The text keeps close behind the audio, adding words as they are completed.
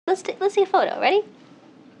Let's see a photo. Ready?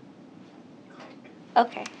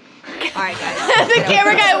 Okay. All right, guys. The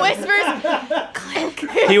camera guy whispers,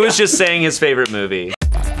 click. He was just saying his favorite movie.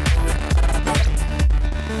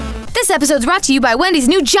 This episode's brought to you by Wendy's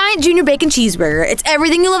new Giant Junior Bacon Cheeseburger. It's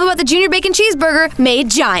everything you love about the Junior Bacon Cheeseburger, made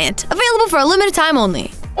giant. Available for a limited time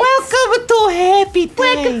only. Welcome to Happy Times.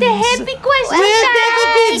 Welcome to Happy Question We've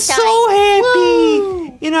never been so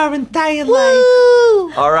happy in our entire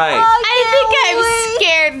life. All right. I think I'm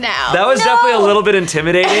scared now. That was definitely a little bit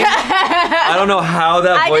intimidating. I don't know how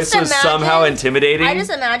that voice was somehow intimidating. I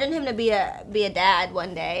just imagined him to be a dad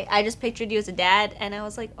one day. I just pictured you as a dad, and I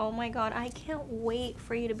was like, oh my god, I can't wait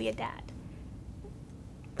for you to be a dad.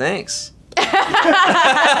 Thanks.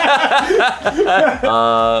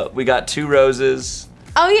 We got 2 roses.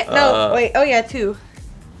 Oh yeah, no, wait, oh yeah, 2.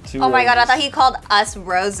 2 Oh my god, I roses. thought he called us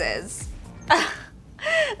roses.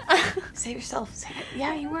 Save yourself.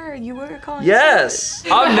 Yeah, you were calling. Yes.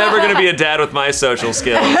 I'm never gonna be a dad with my social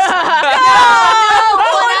skills. No!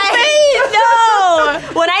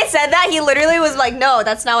 When I said that, he literally was like, no,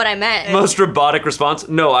 that's not what I meant. Most robotic response.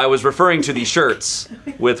 No, I was referring to the shirts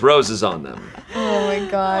with roses on them. Oh my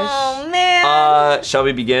gosh. Oh man. Shall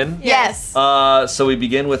we begin? Yes. So we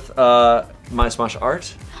begin with my Smosh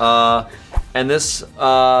art. And this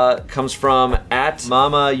comes from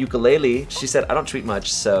 @Mama_Ukulele. She said, I don't tweet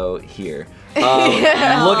much, so here.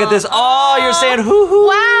 Look at this. Oh, you're saying hoo-hoo.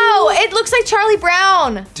 Wow, it looks like Charlie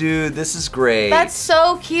Brown. Dude, this is great. That's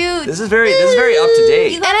so cute. This is very up to date.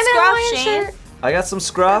 You And got I'm in a scruff, Hawaiian Shayne. shirt. I got some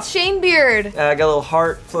scruff. Shayne beard. I got a little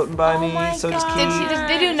heart floating by me. my So does God. Key.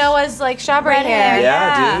 They do Noah's like strawberry Red hair. hair.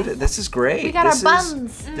 Yeah, dude, this is great. We got this our is-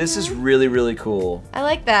 buns. This is really, really cool. I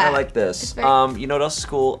like that. I like this. It's very- You know what else is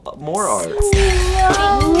cool? More art.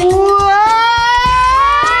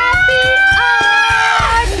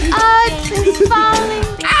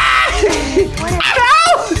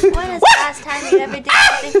 When is the last time you ever did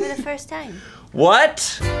something for the first time?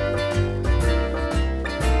 What?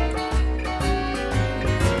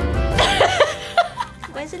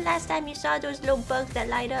 When's the last time you saw those little bugs that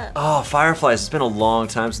light up? Oh, fireflies. It's been a long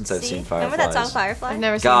time since I've See? seen fireflies. Remember that song Firefly? I've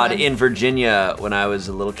never God, seen them. in Virginia, when I was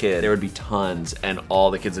a little kid, there would be tons, and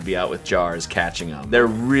all the kids would be out with jars catching them. They're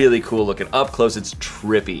really cool looking. Up close, it's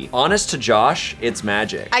trippy. Honest to Josh, it's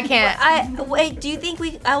magic. I can't. Wait, do you think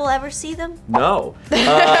I will ever see them? No.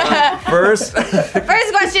 First.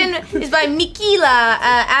 First question is by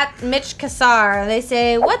Mikila @Mitch Kassar. They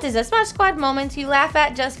say, what is a Smosh Squad moment you laugh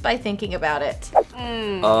at just by thinking about it?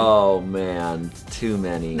 Oh man, too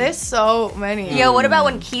many. There's so many. Yo, what about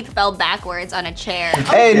when Keith fell backwards on a chair?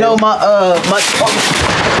 Hey, no, my I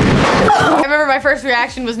remember my first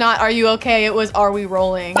reaction was not, are you okay? It was, are we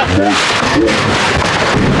rolling? Are we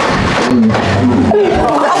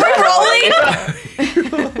rolling?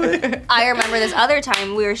 I remember this other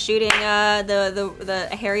time we were shooting the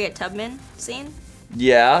Harriet Tubman scene.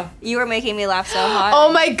 Yeah. You were making me laugh so hard.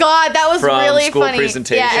 Oh my god, that was From really school funny.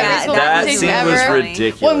 presentation. Yeah, every school that presentation scene ever. was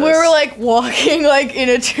ridiculous. When we were like walking like in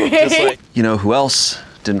a train. Just like, You know who else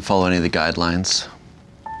didn't follow any of the guidelines?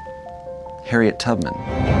 Harriet Tubman.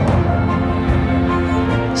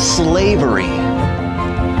 Slavery.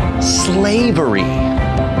 Slavery.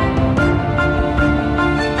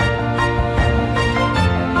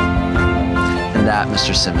 And that,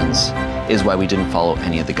 Mr. Simmons, is why we didn't follow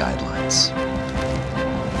any of the guidelines.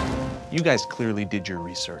 You guys clearly did your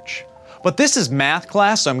research. But this is math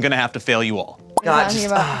class, so I'm gonna have to fail you all. God, talking just,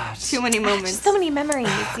 about? Too many moments. So many memories,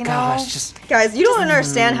 you know? gosh, just Guys, you don't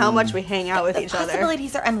understand how much we hang out with each other.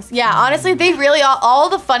 Possibilities are endless. Yeah, honestly, they really all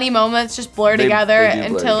the funny moments just blur They- together they do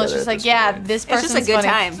blur until it's together just at like, this yeah, point. this It's just person's a good funny.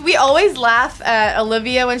 time. We always laugh at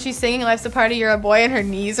Olivia when she's singing "Life's a Party, You're a Boy" and her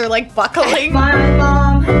knees are like buckling. My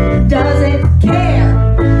mom doesn't care.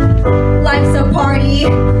 Life's a party,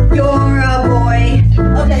 you're a boy.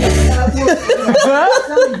 Okay.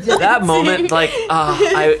 that moment, like,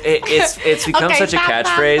 it's become Okay, such a stop, stop,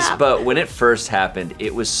 catchphrase. stop. But when it first happened,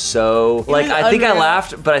 it was so like was I think I unreal.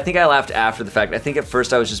 laughed, but I think I laughed after the fact. I think at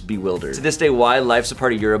first I was just bewildered. To this day, why "Life's a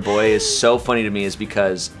Party, You're a Boy" is so funny to me is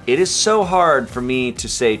because it is so hard for me to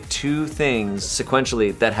say 2 things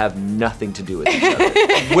sequentially that have nothing to do with each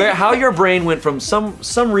other. How your brain went from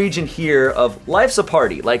some region here of "life's a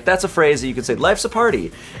party," like that's a phrase that you could say "life's a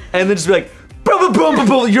party," and then just be like, boom, boom, boom, boom,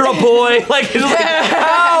 boom, you're a boy. Like, it's just like,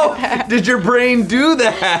 how did your brain do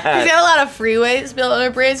that? She's got a lot of freeways built in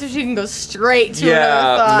her brain so she can go straight to another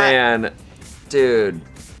Yeah, thought. man. Dude.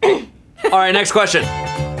 All right, next question.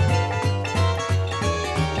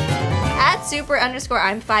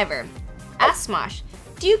 @super_I'm5er. Ask Smosh,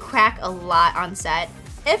 do you crack a lot on set?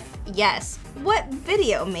 If yes, what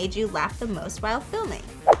video made you laugh the most while filming?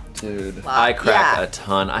 Dude, I crack a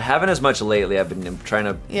ton. I haven't as much lately. I've been trying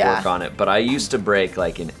to work on it, but I used to break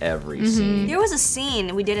like in every scene. There was a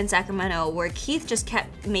scene we did in Sacramento where Keith just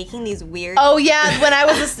kept making these weird. Oh yeah, when I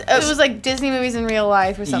was, it was like Disney movies in real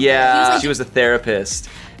life or something. Yeah, she was a therapist.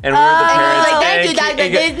 And we were the parents. Like, thank you, Dr.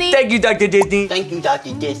 Disney. Thank you, Dr. Disney. Thank you,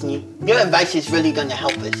 Dr. Disney. Your advice is really gonna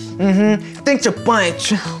help us. Thanks a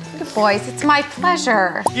bunch. Boys, it's my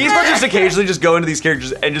pleasure. He's not just occasionally just go into these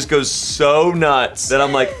characters and just goes so nuts that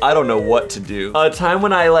I'm like, I don't know what to do. A time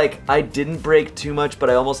when I didn't break too much, but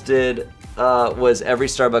I almost did, was every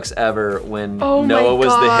Starbucks ever when Noah was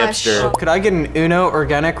the hipster. Could I get an Uno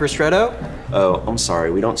organic ristretto? Oh, I'm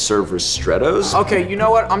sorry, we don't serve ristrettos. Okay, you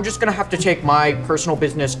know what? I'm just gonna have to take my personal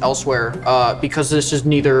business elsewhere because this is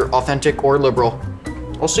neither authentic or liberal.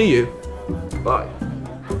 I'll see you. Bye.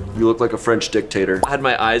 You look like a French dictator. I had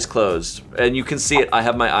my eyes closed, and you can see it. I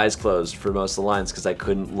have my eyes closed for most of the lines because I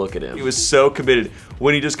couldn't look at him. He was so committed.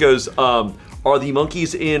 When he just goes, are the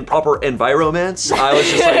monkeys in proper enviromance? I was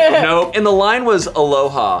just like, nope. And the line was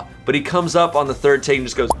aloha, but he comes up on the third take and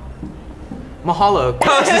just goes, mahalo.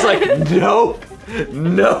 I was just like, nope,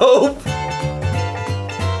 nope.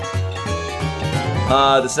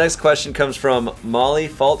 This next question comes from Molly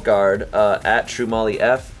Faultgard at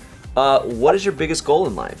TrueMollyF. What is your biggest goal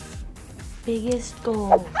in life? Biggest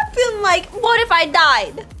goal. I feel like, what if I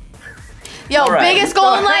died? Yo, biggest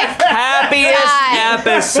goal in life. Happiest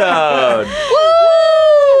episode.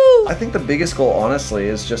 Woo! I think the biggest goal, honestly,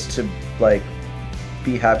 is just to like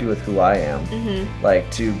be happy with who I am. Like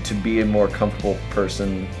to be a more comfortable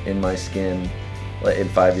person in my skin. Like in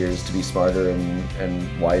 5 years, to be smarter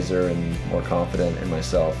and wiser and more confident in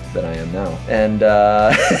myself than I am now. And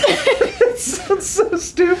it sounds so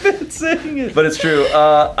stupid saying it, but it's true.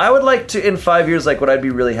 I would like to, in 5 years, like what I'd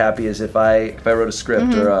be really happy is if I wrote a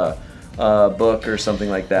script or a book or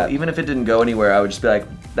something like that. Even if it didn't go anywhere, I would just be like,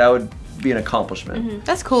 that would be an accomplishment.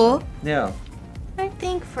 That's cool. Yeah. I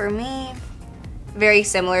think for me, very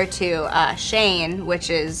similar to Shayne,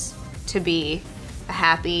 which is to be a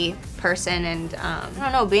happy person and I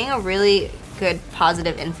don't know, being a really good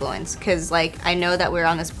positive influence, because like I know that we're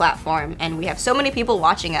on this platform and we have so many people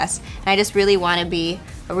watching us, and I just really want to be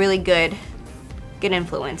a really good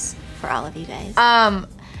influence for all of you guys.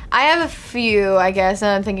 I have a few, I guess,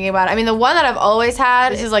 and I'm thinking about it. I mean, the one that I've always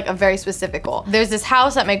had, this is like a very specific goal. There's this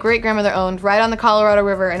house that my great-grandmother owned right on the Colorado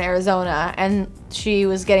River in Arizona, and she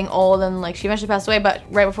was getting old and like she eventually passed away, but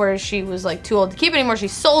right before she was like too old to keep it anymore, she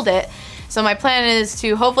sold it. So my plan is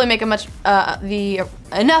to hopefully make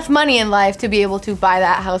enough money in life to be able to buy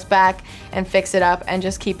that house back and fix it up and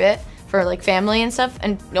just keep it for like family and stuff.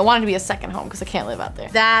 And I want it to be a second home because I can't live out there.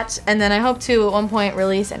 That, and then I hope to at one point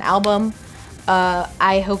release an album.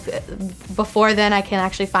 I hope before then I can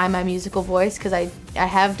actually find my musical voice, because I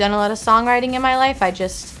have done a lot of songwriting in my life. I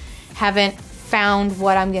just haven't found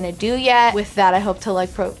what I'm gonna do yet. With that, I hope to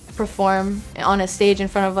like perform on a stage in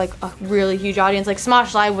front of like a really huge audience. Like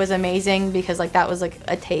Smosh Live was amazing because like that was like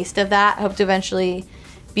a taste of that. I hope to eventually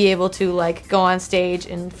be able to like go on stage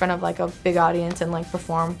in front of like a big audience and like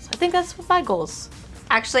perform. So I think that's my goals.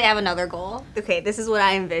 Actually, I have another goal. Okay, this is what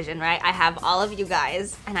I envision, right? I have all of you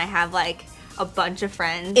guys and I have like a bunch of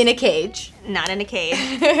friends. In a cage. Not in a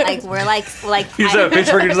cage. Like we're like He's a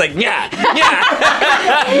pitchfork, just like, yeah.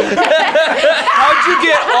 How'd you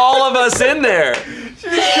get all of us in there? She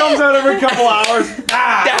just comes out every couple hours.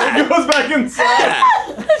 And goes back inside.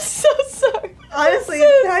 I'm so sorry. Honestly,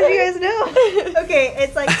 how do you guys know? Okay,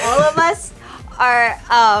 it's like all of us are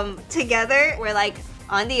together. We're like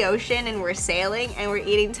on the ocean and we're sailing and we're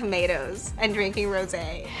eating tomatoes and drinking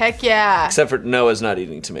rosé. Heck yeah. Except for Noah's not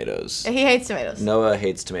eating tomatoes. He hates tomatoes. Noah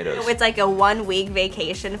hates tomatoes. It's like a 1 week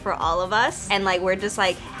vacation for all of us, and like we're just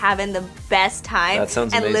like having the best time. That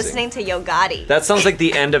sounds and amazing. listening to Yo Gotti. That sounds like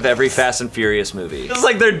the end of every Fast and Furious movie. It's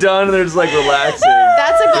like they're done and they're just like relaxing.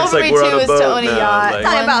 That's a goal It's for like me we're too, on a is to boat own a now, yacht. like-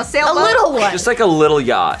 Talking about sailboat. A little one. Just like a little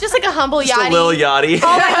yacht. Just like a humble Just yachty. a little yachty.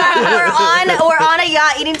 Oh my god, we're on a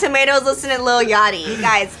yacht eating tomatoes, listening to Lil Yachty.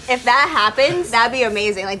 Guys, if that happens, that'd be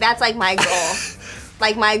amazing. Like that's like my goal.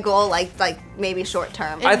 Like my goal, like maybe short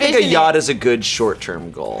term. I think a yacht is a good short-term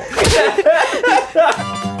goal.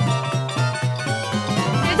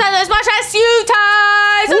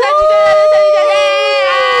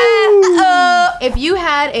 If you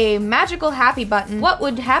had a magical happy button, what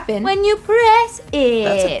would happen when you press it?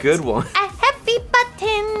 That's a good one. A happy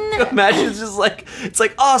button. Imagine it's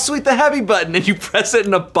like, oh sweet, the happy button, and you press it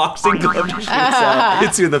and a boxing glove just shoots out,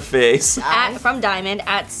 hits you in the face. From Diamond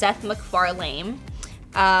at Seth McFarlane.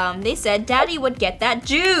 They said Daddy would get that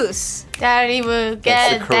juice. Daddy would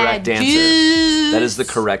That's get the correct that answer. juice. That is the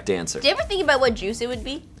correct answer. Do you ever think about what juice it would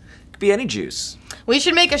be? be any juice. We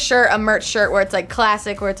should make a merch shirt where it's like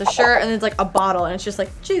classic, where it's a shirt and it's like a bottle and it's just like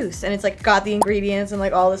juice and it's like got the ingredients and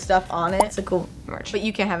like all this stuff on it. It's a cool merch. But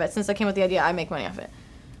you can't have it. Since I came with the idea, I make money off it.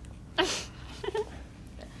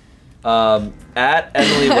 At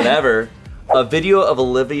Emily whatever, a video of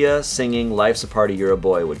Olivia singing "Life's a Party, You're a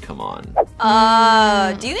Boy" would come on.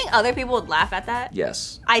 Do you think other people would laugh at that?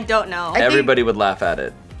 Yes. I don't know. Everybody would laugh at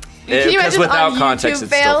it. Can you imagine without on context, YouTube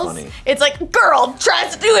it's fails? still funny. It's like, girl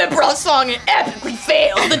tries to do an improv song and epically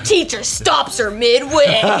fails. The teacher stops her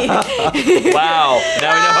midway. Wow.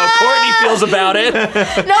 Now we know how Courtney feels about it. No,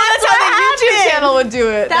 that's how the YouTube channel would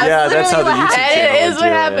do it. That's how the YouTube channel It is would what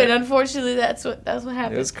do happened. it. Unfortunately, that's what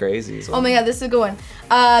happened. It was crazy. Oh my god, this is a good one.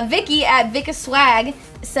 Vicky at VickaSwag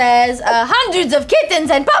says, hundreds of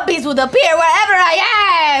kittens and puppies would appear wherever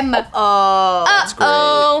I am. Oh, that's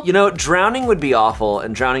great. You know, drowning would be awful,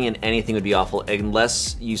 and drowning in anything would be awful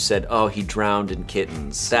unless you said, oh, he drowned in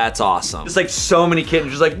kittens. That's awesome. It's like so many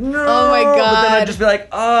kittens, just like, no. Oh my god. But then I'd just be like,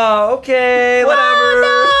 oh, okay, whatever.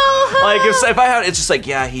 Oh, no. Like if I had, it's just like,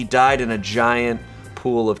 yeah, he died in a giant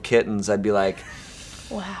pool of kittens. I'd be like,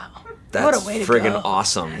 wow. that's what a way to friggin' go.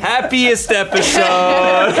 awesome. Happiest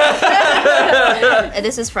episode.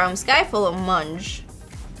 This is from Sky Full of Munge.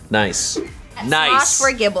 Nice. Smosh Nice.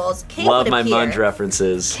 for Gibbles. Cake Love would my appear. Munge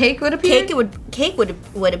references. Cake would appear? Cake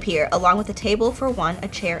would appear along with a table for one, a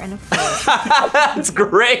chair, and a floor. That's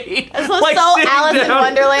great. This was so sitting Alice in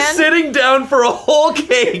Wonderland. Sitting down for a whole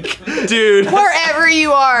cake, dude. Wherever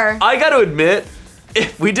you are. I gotta admit,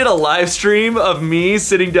 if we did a live stream of me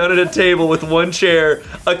sitting down at a table with one chair,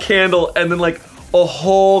 a candle, and then like a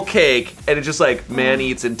whole cake, and it's just like man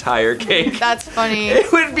eats entire cake. That's funny.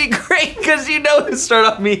 It would be great because you know it'd start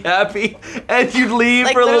off me happy, and you'd leave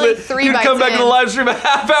Like for a little literally bit. 3 You'd bites come back to in. the live stream a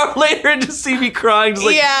half hour later and just see me crying, just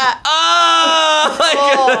like Yeah.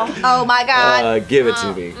 Oh my god. give it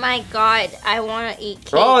to me. My god, I want to eat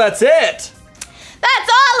cake. Oh, that's it. That's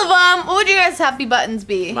all of them. What would you guys' happy buttons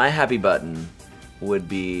be? My happy button would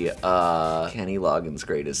be Kenny Loggins'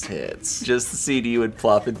 greatest hits. Just the CD would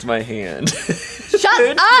plop into my hand.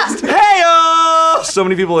 Shut up! Hey-o! So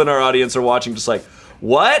many people in our audience are watching just like,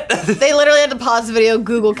 what? They literally had to pause the video,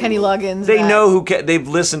 Google Kenny Loggins. They know who, they've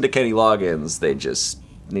listened to Kenny Loggins. They just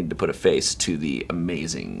need to put a face to the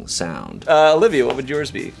amazing sound. Olivia, what would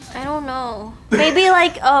yours be? I don't know. Maybe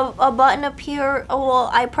like a button appear. Oh,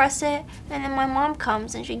 well, I press it, and then my mom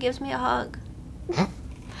comes and she gives me a hug.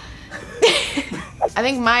 I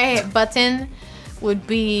think my button would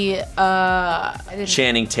be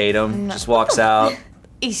Channing Tatum just walks out.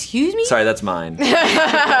 Excuse me? Sorry, that's mine.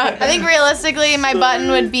 I think realistically my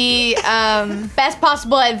button would be best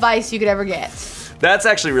possible advice you could ever get. That's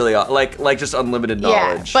actually really like just unlimited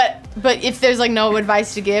knowledge. Yeah, but if there's like no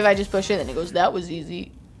advice to give, I just push it and it goes, that was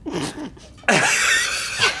easy.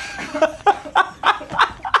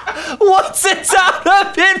 What's a ton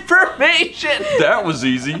of information? That was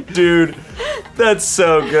easy. Dude, that's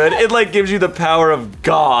so good. It like gives you the power of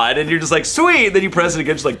God and you're just like, sweet. Then you press it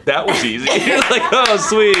again, just like, that was easy. You're like, oh,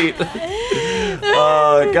 sweet.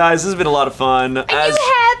 Guys, this has been a lot of fun. Are you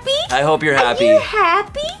happy? I hope you're happy. Are you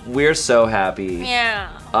happy? We're so happy. Yeah.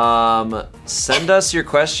 Send us your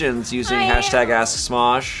questions using hashtag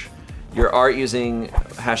AskSmosh. Your art using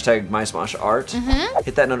hashtag MySmoshArt.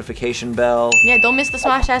 Hit that notification bell. Yeah, don't miss the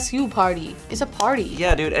Smosh Ask You party. It's a party.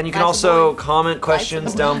 Yeah, dude, and you can Life's a also boy. comment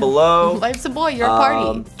questions down below. Life's a boy, you're a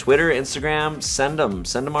party. Twitter, Instagram, send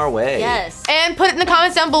them our way. Yes. And put it in the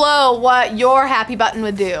comments down below what your happy button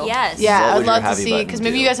would do. Yes. Yeah, What I would would your love to happy see, button because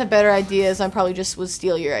maybe do? you guys have better ideas. I probably just would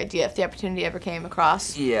steal your idea if the opportunity ever came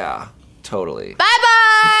across. Yeah, totally.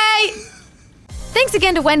 Bye-bye! Thanks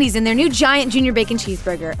again to Wendy's and their new Giant Junior Bacon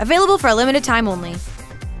Cheeseburger, available for a limited time only.